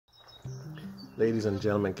Ladies and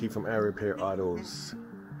gentlemen, Keith from iRepair Autos.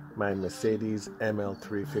 My Mercedes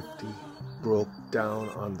ML350 broke down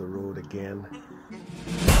on the road again.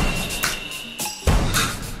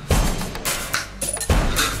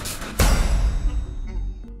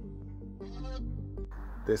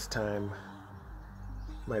 This time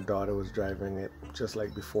my daughter was driving it just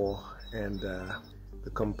like before, and the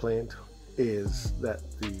complaint is that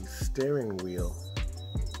the steering wheel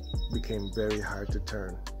became very hard to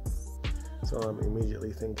turn. So I'm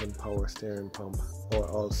immediately thinking power steering pump, or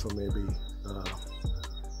also maybe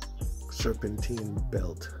serpentine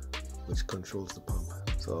belt which controls the pump.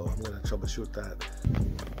 So I'm going to troubleshoot that.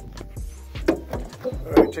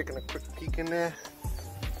 Alright, taking a quick peek in there.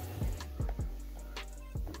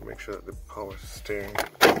 Make sure that the power steering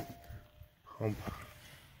pump,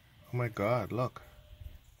 oh my god, look,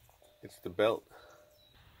 it's the belt.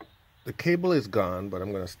 The cable is gone, but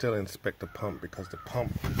I'm going to still inspect the pump because the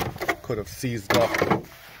pump could have seized up,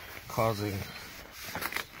 causing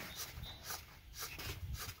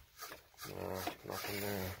nothing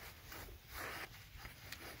there.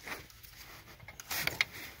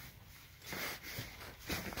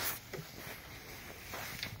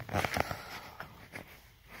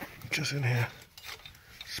 Just in here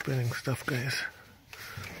spinning stuff, guys.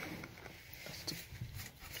 That's the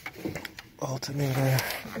alternator.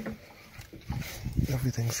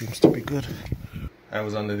 Everything seems to be good. I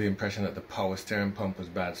was under the impression that the power steering pump was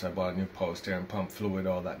bad, so I bought a new power steering pump, fluid,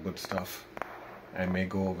 all that good stuff. I may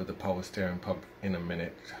go over the power steering pump in a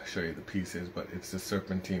minute, show you the pieces, but it's the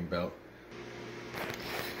serpentine belt.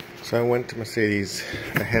 So I went to Mercedes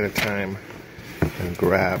ahead of time and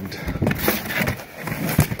grabbed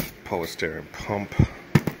power steering pump,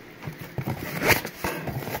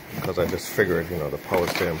 because I just figured, you know, the power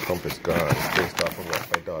steering pump is gone based off of what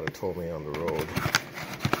my daughter told me on the road.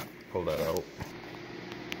 Pull that out.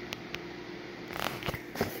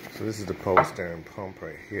 So this is the power steering pump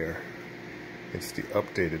right here. It's the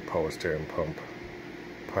updated power steering pump.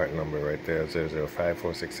 Part number right there,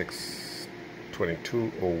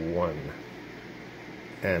 005466201.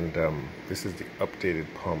 And this is the updated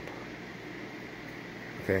pump.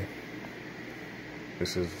 Okay.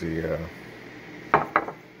 This is the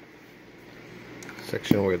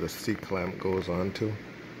section where the C-clamp goes on to.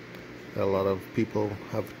 A lot of people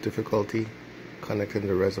have difficulty connecting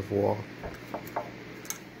the reservoir.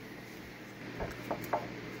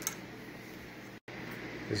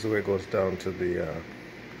 This is where it goes down to the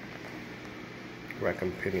rack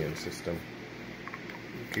and pinion system.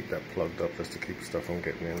 Keep that plugged up just to keep stuff from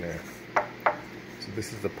getting in there. So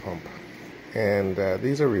this is the pump. And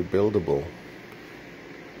these are rebuildable.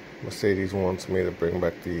 Mercedes wants me to bring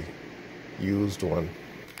back the used one.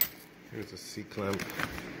 Here's a C-clamp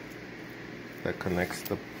that connects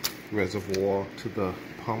the reservoir to the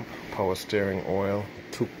pump. Power steering oil,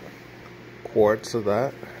 2 quarts of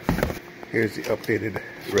that. Here's the updated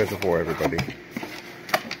reservoir, everybody.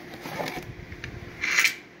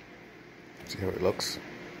 See how it looks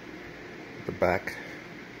at the back,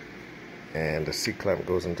 and the C-clamp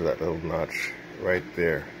goes into that little notch right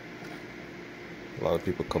there. A lot of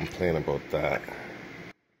people complain about that.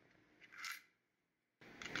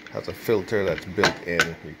 Has a filter that's built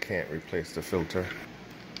in. You can't replace the filter.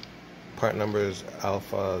 Part number is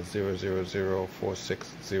Alpha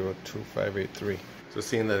 00046025583. So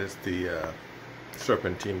seeing that it's the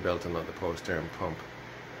serpentine belt and not the power steering pump,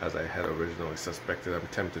 as I had originally suspected, I'm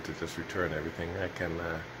tempted to just return everything. I can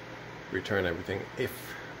return everything if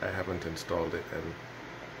I haven't installed it, and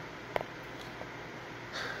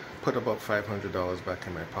put about $500 back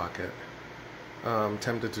in my pocket. I'm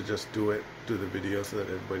tempted to just do the video so that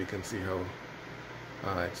everybody can see how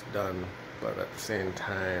it's done, but at the same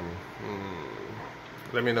time,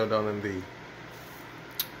 let me know down in the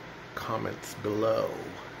comments below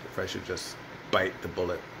if I should just bite the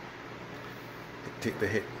bullet, take the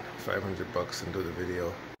hit, $500 and do the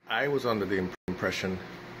video. I was under the impression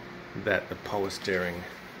that the power steering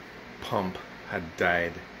pump had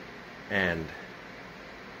died, and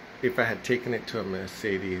if I had taken it to a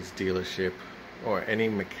Mercedes dealership or any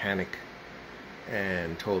mechanic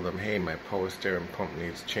and told them, hey, my power steering pump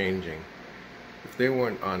needs changing, if they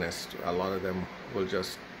weren't honest, a lot of them will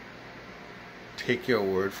just take your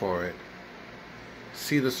word for it,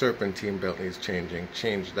 see the serpentine belt needs changing,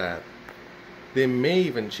 change that. They may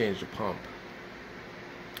even change the pump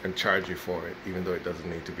and charge you for it, even though it doesn't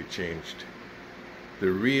need to be changed. The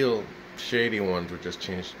real shady ones would just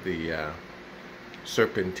change the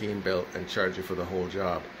serpentine belt and charge you for the whole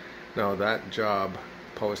job. Now that job,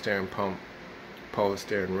 power steering pump, power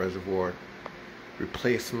steering reservoir,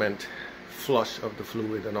 replacement, flush of the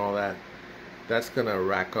fluid and all that, that's gonna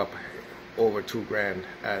rack up over $2,000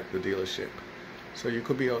 at the dealership. So you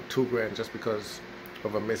could be out $2,000 just because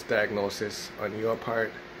of a misdiagnosis on your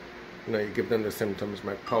part. You know, you give them the symptoms.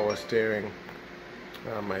 My power steering,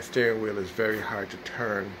 my steering wheel is very hard to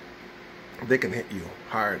turn. They can hit you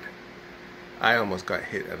hard. I almost got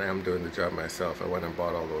hit, and I'm doing the job myself. I went and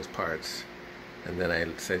bought all those parts, and then I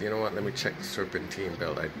said, you know what, let me check the serpentine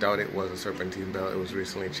belt. I doubt it was a serpentine belt. It was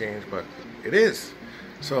recently changed, but it is.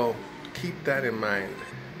 So keep that in mind.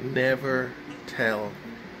 Never tell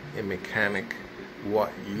a mechanic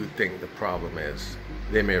what you think the problem is.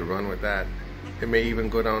 They may run with that. They may even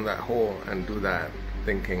go down that hole and do that,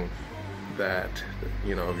 thinking that,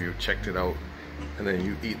 you know, you checked it out, and then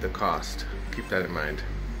you eat the cost. Keep that in mind.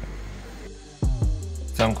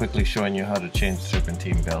 So I'm quickly showing you how to change the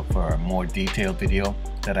serpentine belt for a more detailed video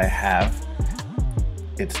that I have.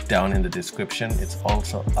 It's down in the description. It's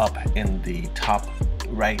also up in the top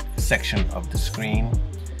right section of the screen.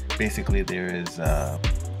 Basically, there is a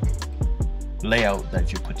layout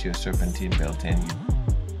that you put your serpentine belt in.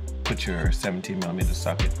 You put your 17mm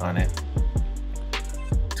socket on it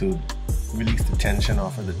to release the tension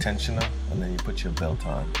off of the tensioner, and then you put your belt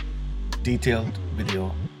on. Detailed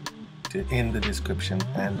video in the description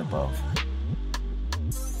and above.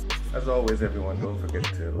 As always, everyone, don't forget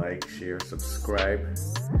to like, share, subscribe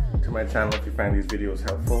to my channel if you find these videos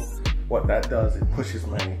helpful. What that does, it pushes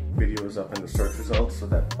my videos up in the search results so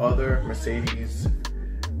that other Mercedes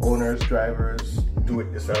owners, drivers,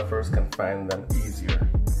 do-it-yourselfers can find them easier.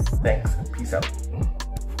 Thanks and peace out.